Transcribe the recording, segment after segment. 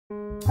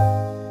Welcome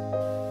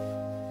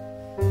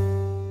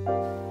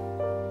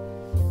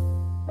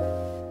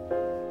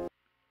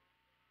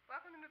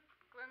to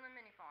Glenland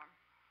Mini Farm.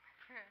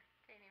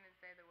 Can't even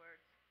say the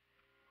words.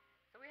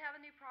 So we have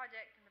a new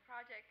project, and the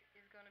project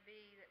is going to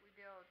be that we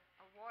build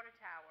a water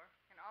tower,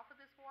 and off of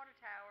this water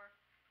tower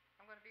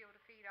I'm going to be able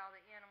to feed all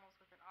the animals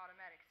with an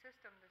automatic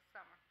system this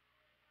summer.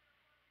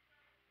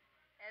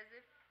 As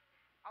if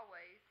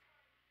always,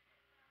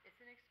 it's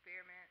an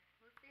experiment.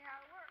 We'll see how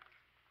it works.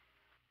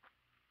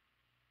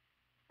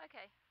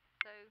 Okay,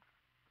 so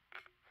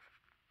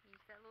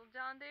use that little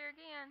John Deere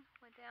again.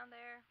 Went down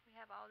there. We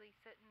have all these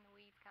sitting. The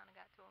weeds kind of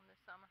got to them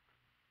this summer.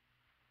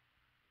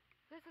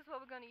 This is what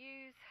we're going to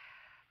use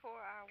for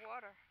our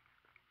water.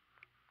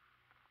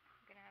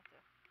 I'm going to have to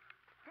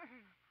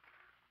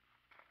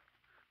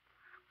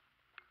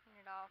clean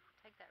it off.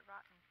 Take that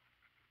rotten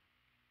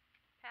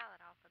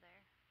pallet off of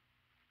there.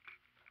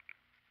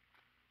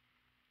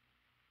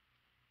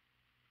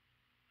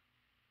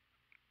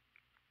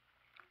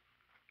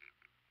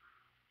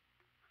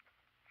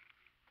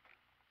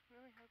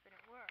 Really hoping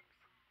it works.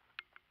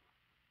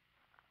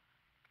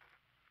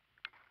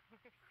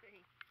 Let's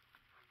see.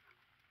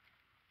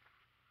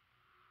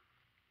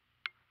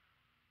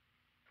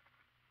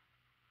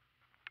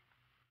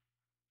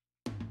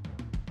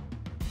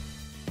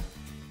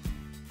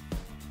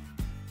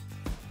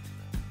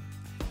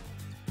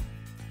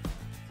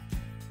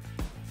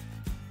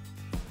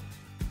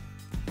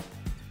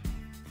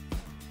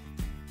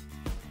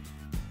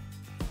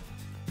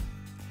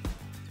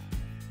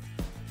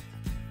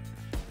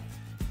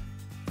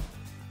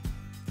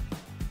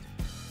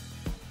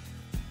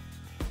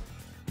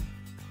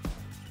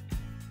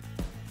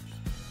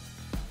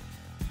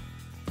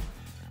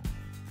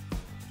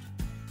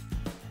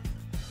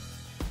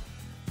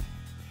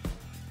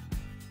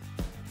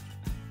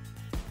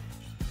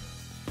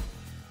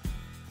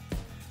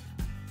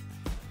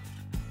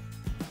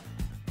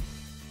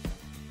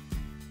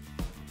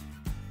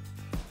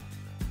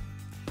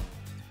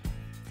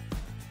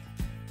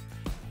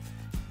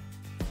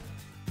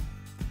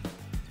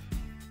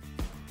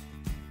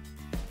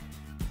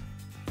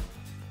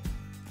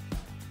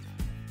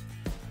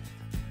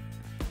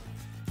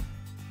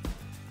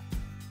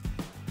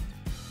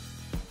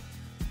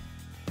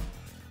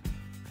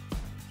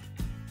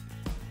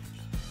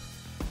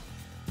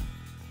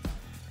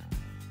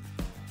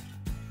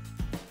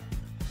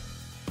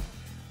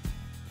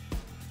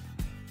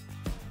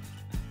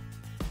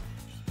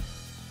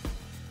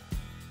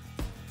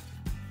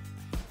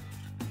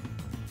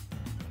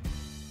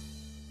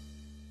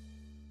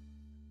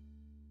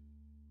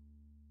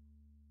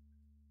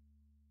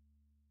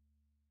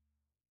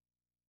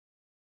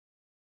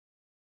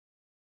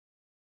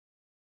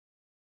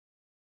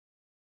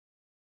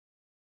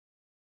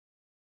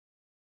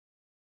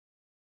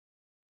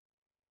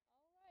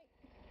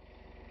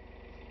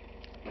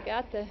 We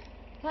got the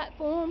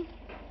platform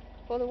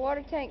for the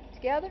water tank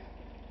together.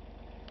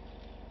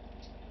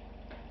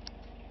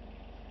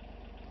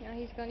 Now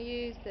he's going to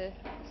use the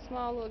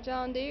small little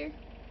John Deere.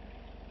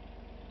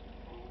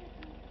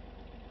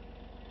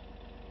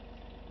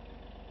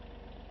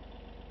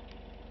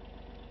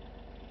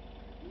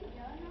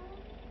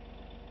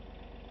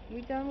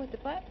 We done with the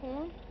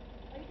platform.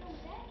 Are you done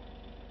with that?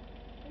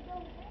 Are you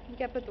done with that? You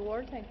got to put the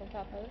water tank on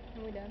top of it,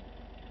 and we're done.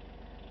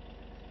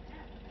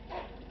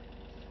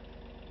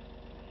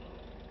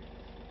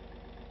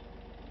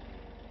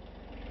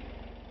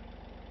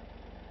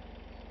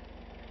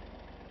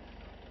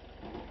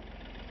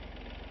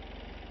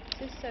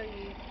 Just so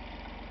you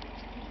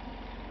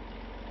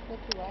look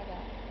who I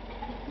got.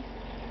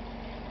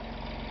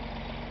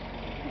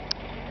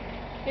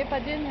 If I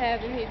didn't have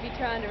him, he'd be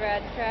trying to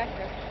ride the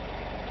tractor.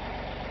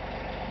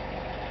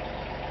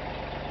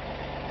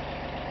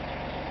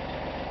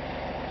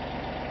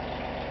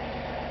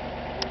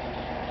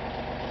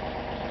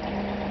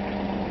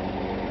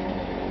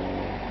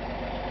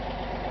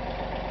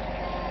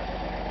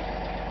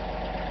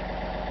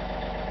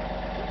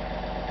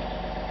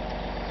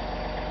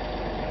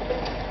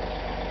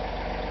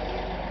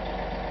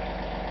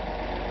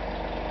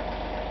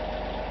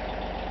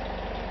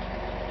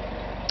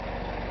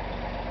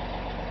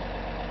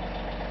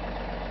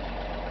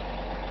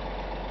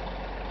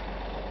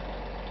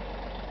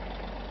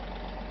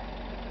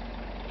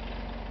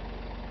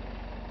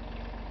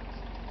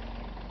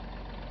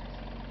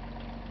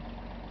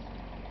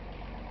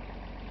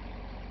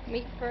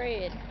 Meet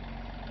Fred.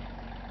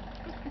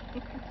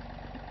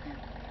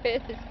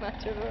 Fred is my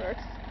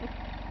traverse.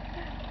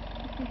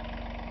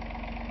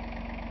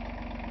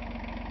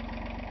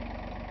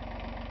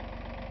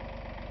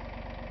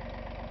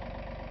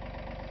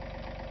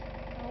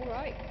 All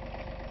right.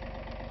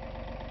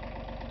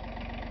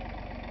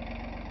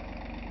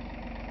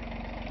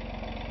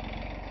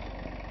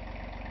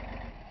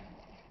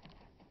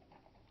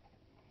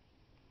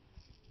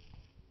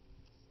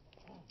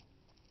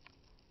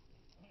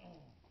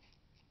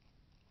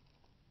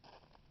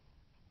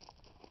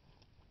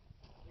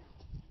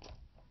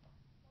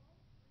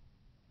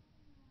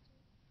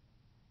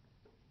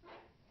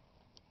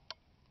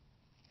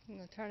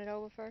 gonna turn it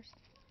over first?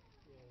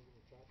 Yeah, I'm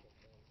gonna drop that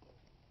down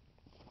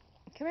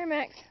first. Come here,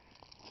 Max.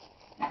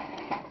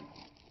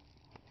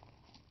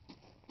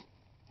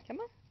 Come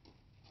on.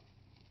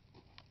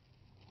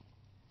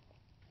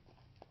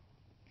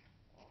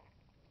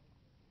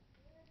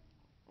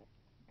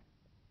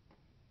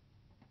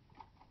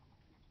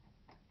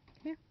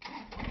 Come here.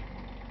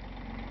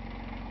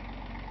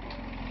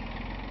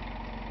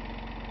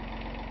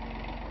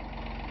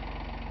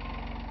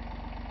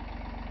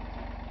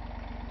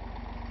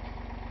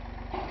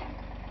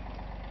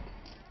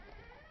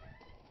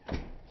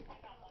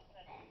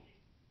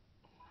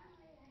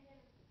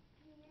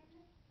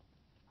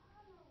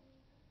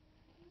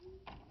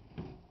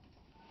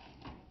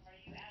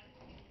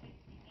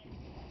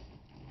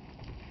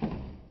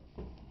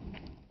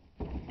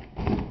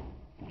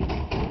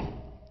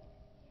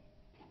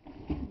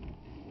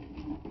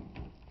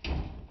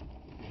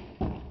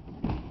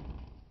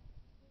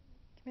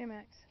 Come here,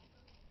 Max.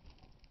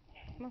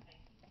 Come on.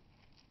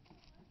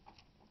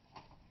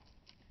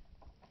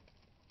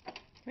 Come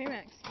here,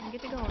 Max. You can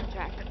get to go on the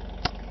tractor.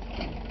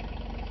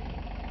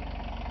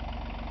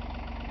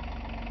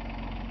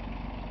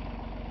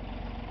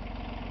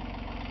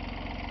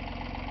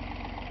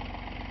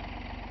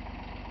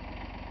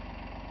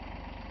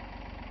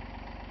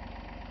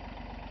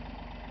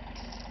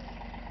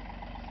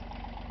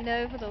 You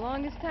know, for the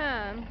longest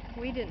time,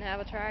 we didn't have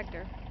a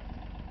tractor.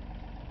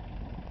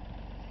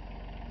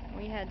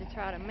 We had to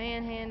try to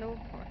manhandle,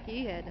 or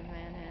he had to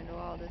manhandle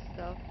all this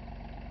stuff.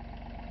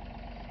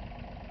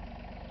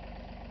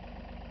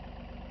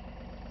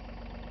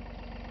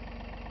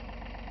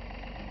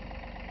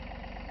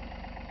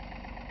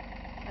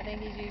 I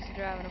think he's used to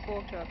driving a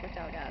fork truck, which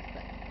y'all guys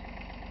think.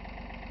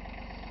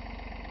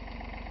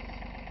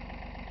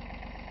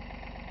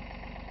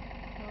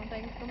 I don't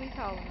think it's gonna be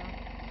tall enough.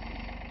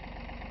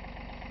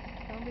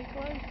 It's gonna be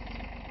close.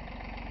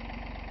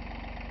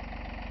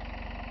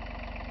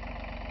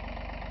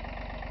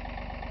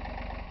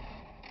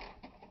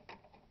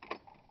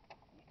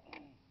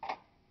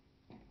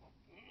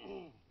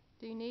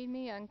 Do you need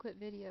me? I can quit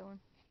videoing.